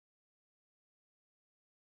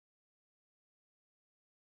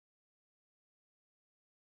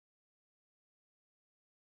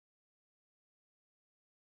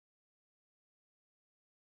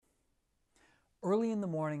Early in the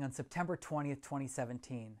morning on September 20th,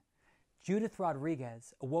 2017, Judith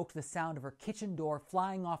Rodriguez awoke to the sound of her kitchen door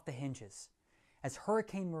flying off the hinges as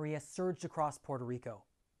Hurricane Maria surged across Puerto Rico.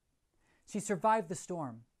 She survived the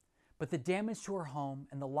storm, but the damage to her home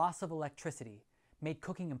and the loss of electricity made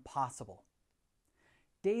cooking impossible.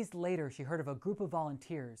 Days later, she heard of a group of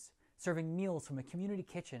volunteers serving meals from a community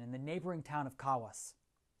kitchen in the neighboring town of Caguas.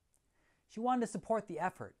 She wanted to support the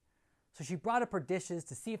effort, so she brought up her dishes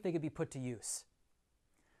to see if they could be put to use.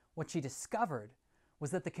 What she discovered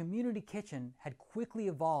was that the community kitchen had quickly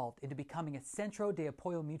evolved into becoming a Centro de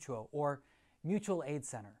Apoyo Mutuo, or Mutual Aid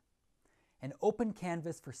Center, an open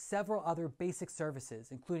canvas for several other basic services,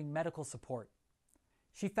 including medical support.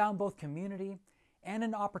 She found both community and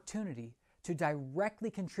an opportunity to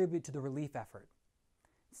directly contribute to the relief effort.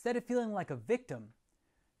 Instead of feeling like a victim,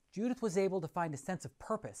 Judith was able to find a sense of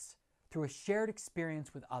purpose through a shared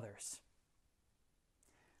experience with others.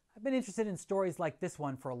 I've been interested in stories like this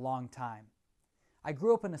one for a long time. I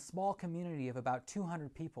grew up in a small community of about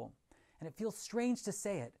 200 people, and it feels strange to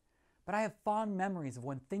say it, but I have fond memories of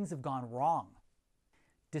when things have gone wrong.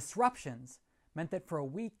 Disruptions meant that for a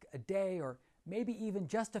week, a day, or maybe even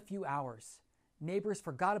just a few hours, neighbors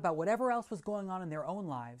forgot about whatever else was going on in their own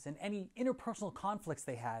lives and any interpersonal conflicts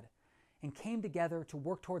they had, and came together to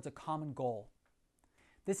work towards a common goal.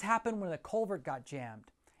 This happened when a culvert got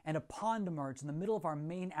jammed and a pond emerged in the middle of our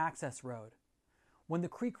main access road, when the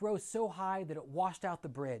creek rose so high that it washed out the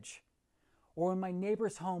bridge, or when my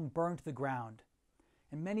neighbor's home burned to the ground,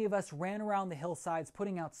 and many of us ran around the hillsides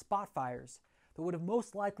putting out spot fires that would have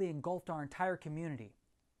most likely engulfed our entire community.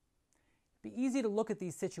 It'd be easy to look at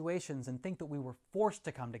these situations and think that we were forced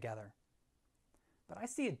to come together. But I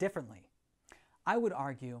see it differently. I would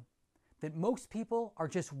argue that most people are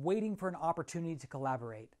just waiting for an opportunity to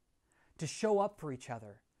collaborate, to show up for each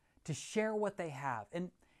other, to share what they have,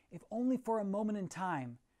 and if only for a moment in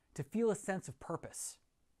time, to feel a sense of purpose.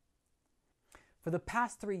 For the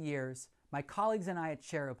past 3 years, my colleagues and I at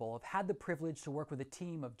Shareable have had the privilege to work with a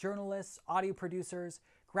team of journalists, audio producers,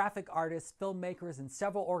 graphic artists, filmmakers, and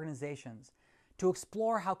several organizations to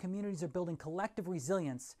explore how communities are building collective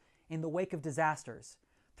resilience in the wake of disasters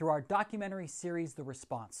through our documentary series, The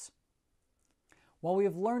Response. While we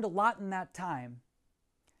have learned a lot in that time,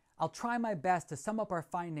 I'll try my best to sum up our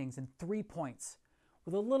findings in 3 points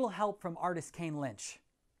with a little help from artist Kane Lynch.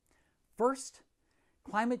 First,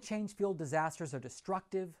 climate change-fueled disasters are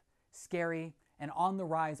destructive, scary, and on the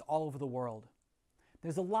rise all over the world.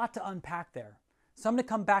 There's a lot to unpack there, so I'm going to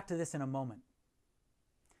come back to this in a moment.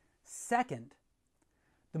 Second,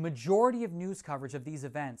 the majority of news coverage of these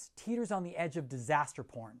events teeters on the edge of disaster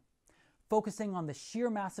porn, focusing on the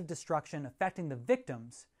sheer massive destruction affecting the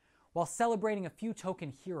victims while celebrating a few token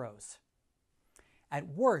heroes. At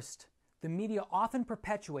worst, the media often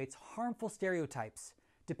perpetuates harmful stereotypes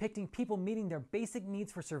depicting people meeting their basic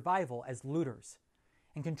needs for survival as looters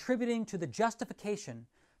and contributing to the justification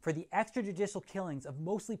for the extrajudicial killings of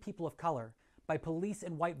mostly people of color by police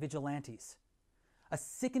and white vigilantes. A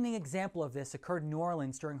sickening example of this occurred in New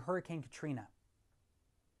Orleans during Hurricane Katrina.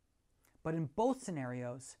 But in both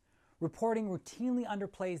scenarios, reporting routinely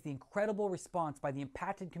underplays the incredible response by the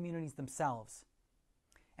impacted communities themselves,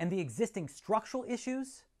 and the existing structural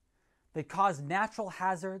issues that cause natural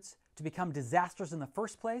hazards to become disasters in the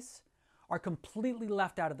first place are completely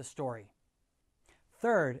left out of the story.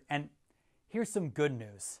 Third, and here's some good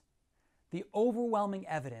news, the overwhelming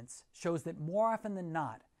evidence shows that more often than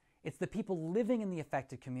not, it's the people living in the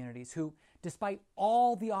affected communities who, despite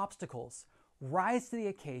all the obstacles, rise to the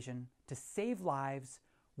occasion to save lives,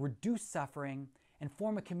 reduce suffering, and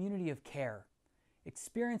form a community of care,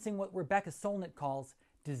 experiencing what Rebecca Solnit calls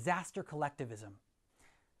disaster collectivism.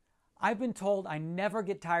 I've been told I never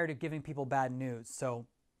get tired of giving people bad news, so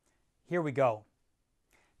here we go.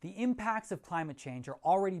 The impacts of climate change are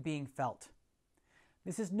already being felt.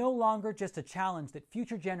 This is no longer just a challenge that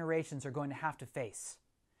future generations are going to have to face.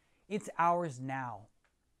 It's ours now.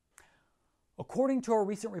 According to a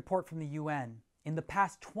recent report from the UN, in the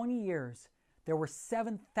past 20 years, there were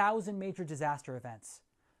 7,000 major disaster events,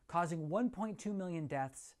 causing 1.2 million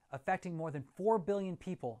deaths, affecting more than 4 billion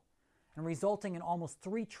people, and resulting in almost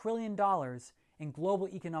 $3 trillion in global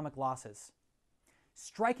economic losses.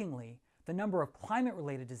 Strikingly, the number of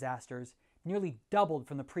climate-related disasters nearly doubled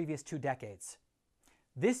from the previous 2 decades.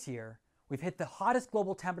 This year, we've hit the hottest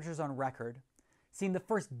global temperatures on record, seen the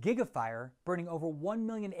first gigafire burning over 1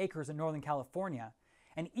 million acres in Northern California,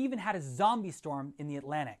 and even had a zombie storm in the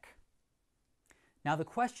Atlantic. Now the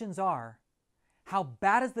questions are, how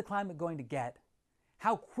bad is the climate going to get?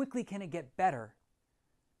 How quickly can it get better?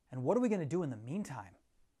 And what are we going to do in the meantime?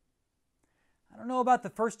 I don't know about the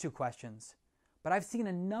first 2 questions, but I've seen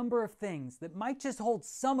a number of things that might just hold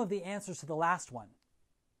some of the answers to the last one.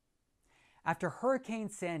 After Hurricane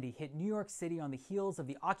Sandy hit New York City on the heels of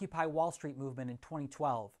the Occupy Wall Street movement in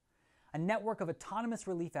 2012, a network of autonomous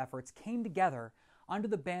relief efforts came together under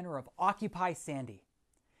the banner of Occupy Sandy.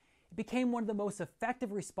 It became one of the most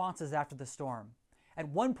effective responses after the storm, at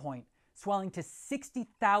one point swelling to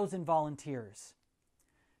 60,000 volunteers.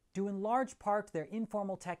 Due in large part to their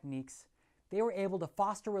informal techniques, they were able to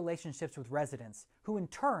foster relationships with residents, who in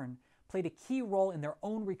turn played a key role in their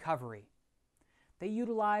own recovery. They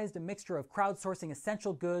utilized a mixture of crowdsourcing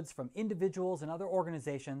essential goods from individuals and other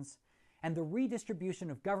organizations, and the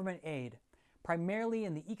redistribution of government aid, primarily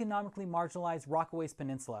in the economically marginalized Rockaways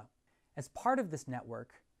Peninsula. As part of this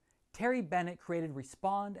network, Terry Bennett created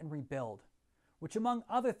Respond and Rebuild, which among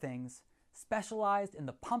other things specialized in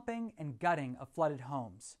the pumping and gutting of flooded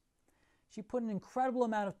homes. She put an incredible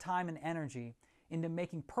amount of time and energy into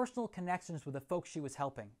making personal connections with the folks she was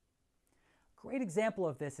helping. A great example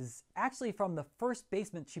of this is actually from the first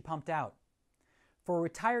basement she pumped out, for a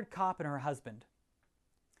retired cop and her husband.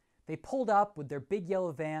 They pulled up with their big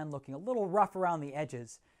yellow van looking a little rough around the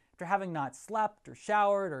edges after having not slept or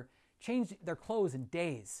showered or changed their clothes in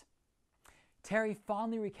days. Terry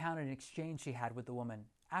fondly recounted an exchange she had with the woman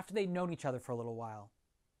after they'd known each other for a little while.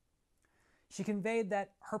 She conveyed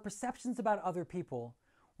that her perceptions about other people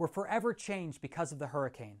were forever changed because of the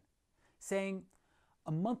hurricane, saying,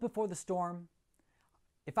 "A month before the storm,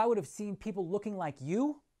 if I would have seen people looking like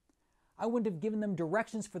you, I wouldn't have given them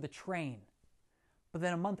directions for the train. But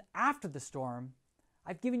then a month after the storm,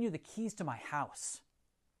 I've given you the keys to my house."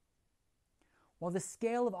 While the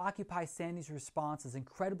scale of Occupy Sandy's response is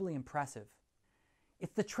incredibly impressive,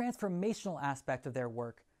 it's the transformational aspect of their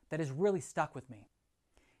work that has really stuck with me.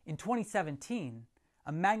 In 2017,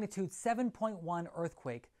 a magnitude 7.1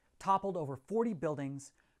 earthquake toppled over 40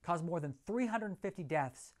 buildings, caused more than 350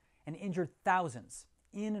 deaths, and injured thousands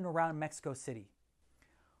in and around Mexico City.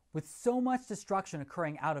 With so much destruction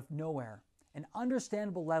occurring out of nowhere, an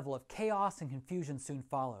understandable level of chaos and confusion soon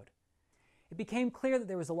followed. It became clear that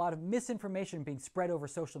there was a lot of misinformation being spread over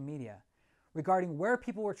social media regarding where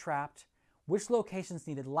people were trapped, which locations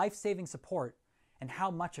needed life-saving support, and how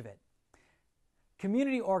much of it.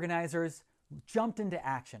 Community organizers jumped into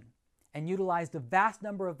action and utilized a vast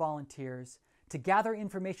number of volunteers to gather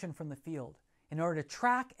information from the field in order to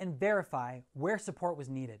track and verify where support was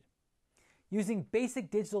needed. Using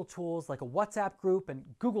basic digital tools like a WhatsApp group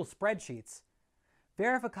and Google spreadsheets,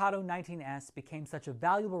 Verificado 19S became such a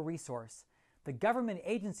valuable resource that government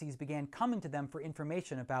agencies began coming to them for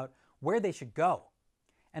information about where they should go.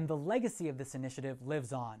 And the legacy of this initiative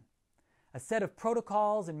lives on. A set of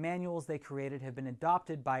protocols and manuals they created have been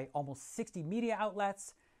adopted by almost 60 media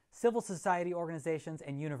outlets, civil society organizations,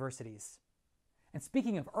 and universities. And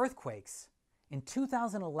speaking of earthquakes, in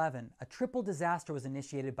 2011, a triple disaster was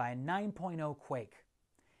initiated by a 9.0 quake.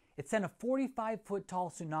 It sent a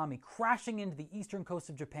 45-foot-tall tsunami crashing into the eastern coast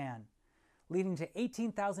of Japan, leading to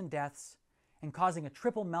 18,000 deaths and causing a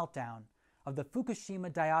triple meltdown of the Fukushima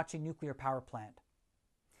Daiichi nuclear power plant.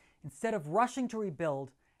 Instead of rushing to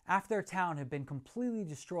rebuild after their town had been completely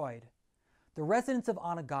destroyed, the residents of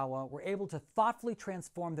Onagawa were able to thoughtfully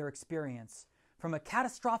transform their experience from a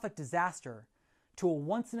catastrophic disaster to a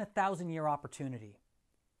once-in-a-thousand-year opportunity.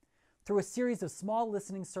 Through a series of small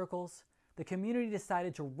listening circles, the community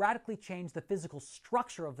decided to radically change the physical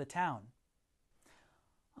structure of the town.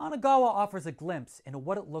 Onagawa offers a glimpse into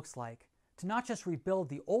what it looks like to not just rebuild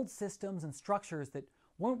the old systems and structures that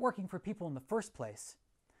weren't working for people in the first place,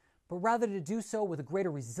 but rather to do so with a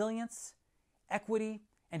greater resilience, equity,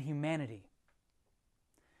 and humanity.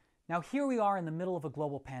 Now here we are in the middle of a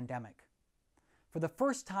global pandemic. For the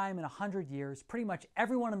first time in 100 years, pretty much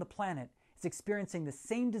everyone on the planet is experiencing the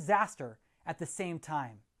same disaster at the same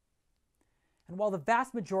time. And while the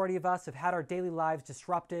vast majority of us have had our daily lives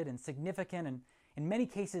disrupted in significant and, in many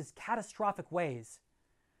cases, catastrophic ways,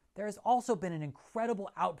 there has also been an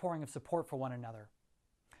incredible outpouring of support for one another.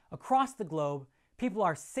 Across the globe, people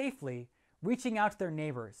are safely reaching out to their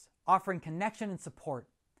neighbors, offering connection and support.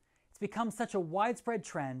 It's become such a widespread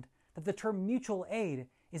trend that the term mutual aid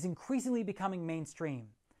is increasingly becoming mainstream,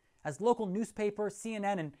 as local newspapers,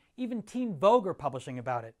 CNN, and even Teen Vogue are publishing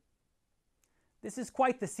about it. This is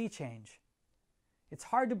quite the sea change. It's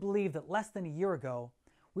hard to believe that less than a year ago,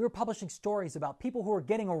 we were publishing stories about people who were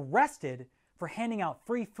getting arrested for handing out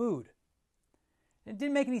free food. It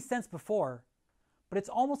didn't make any sense before, but it's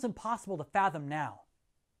almost impossible to fathom now.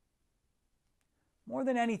 More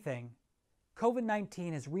than anything,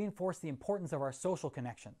 COVID-19 has reinforced the importance of our social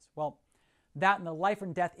connections. Well, that and the life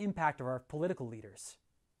and death impact of our political leaders.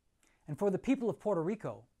 And for the people of Puerto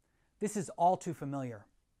Rico, This is all too familiar.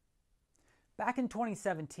 Back in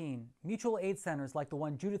 2017, mutual aid centers like the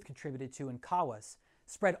one Judith contributed to in Kawas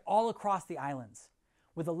spread all across the islands,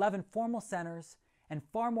 with 11 formal centers and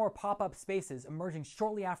far more pop-up spaces emerging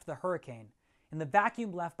shortly after the hurricane in the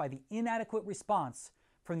vacuum left by the inadequate response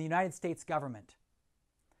from the United States government.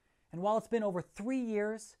 And while it's been over 3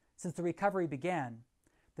 years since the recovery began,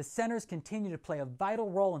 the centers continue to play a vital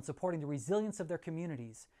role in supporting the resilience of their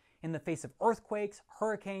communities in the face of earthquakes,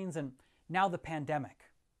 hurricanes, and now the pandemic.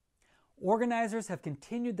 Organizers have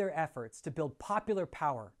continued their efforts to build popular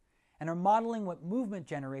power and are modeling what movement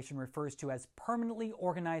generation refers to as permanently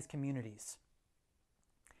organized communities.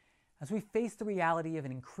 As we face the reality of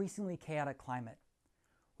an increasingly chaotic climate,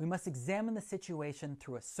 we must examine the situation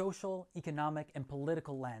through a social, economic, and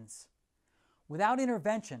political lens. Without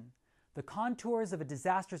intervention, the contours of a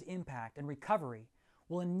disaster's impact and recovery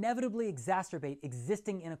will inevitably exacerbate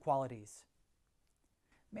existing inequalities.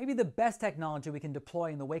 Maybe the best technology we can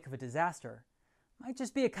deploy in the wake of a disaster might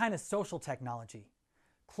just be a kind of social technology,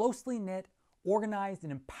 closely knit, organized,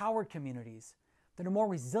 and empowered communities that are more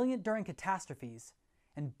resilient during catastrophes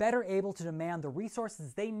and better able to demand the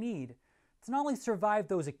resources they need to not only survive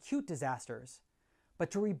those acute disasters,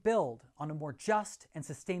 but to rebuild on a more just and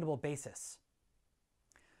sustainable basis.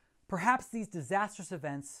 Perhaps these disastrous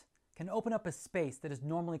events can open up a space that is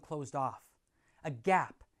normally closed off, a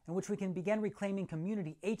gap in which we can begin reclaiming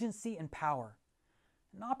community agency and power,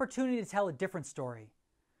 an opportunity to tell a different story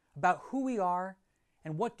about who we are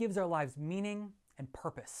and what gives our lives meaning and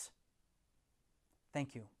purpose.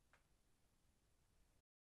 Thank you.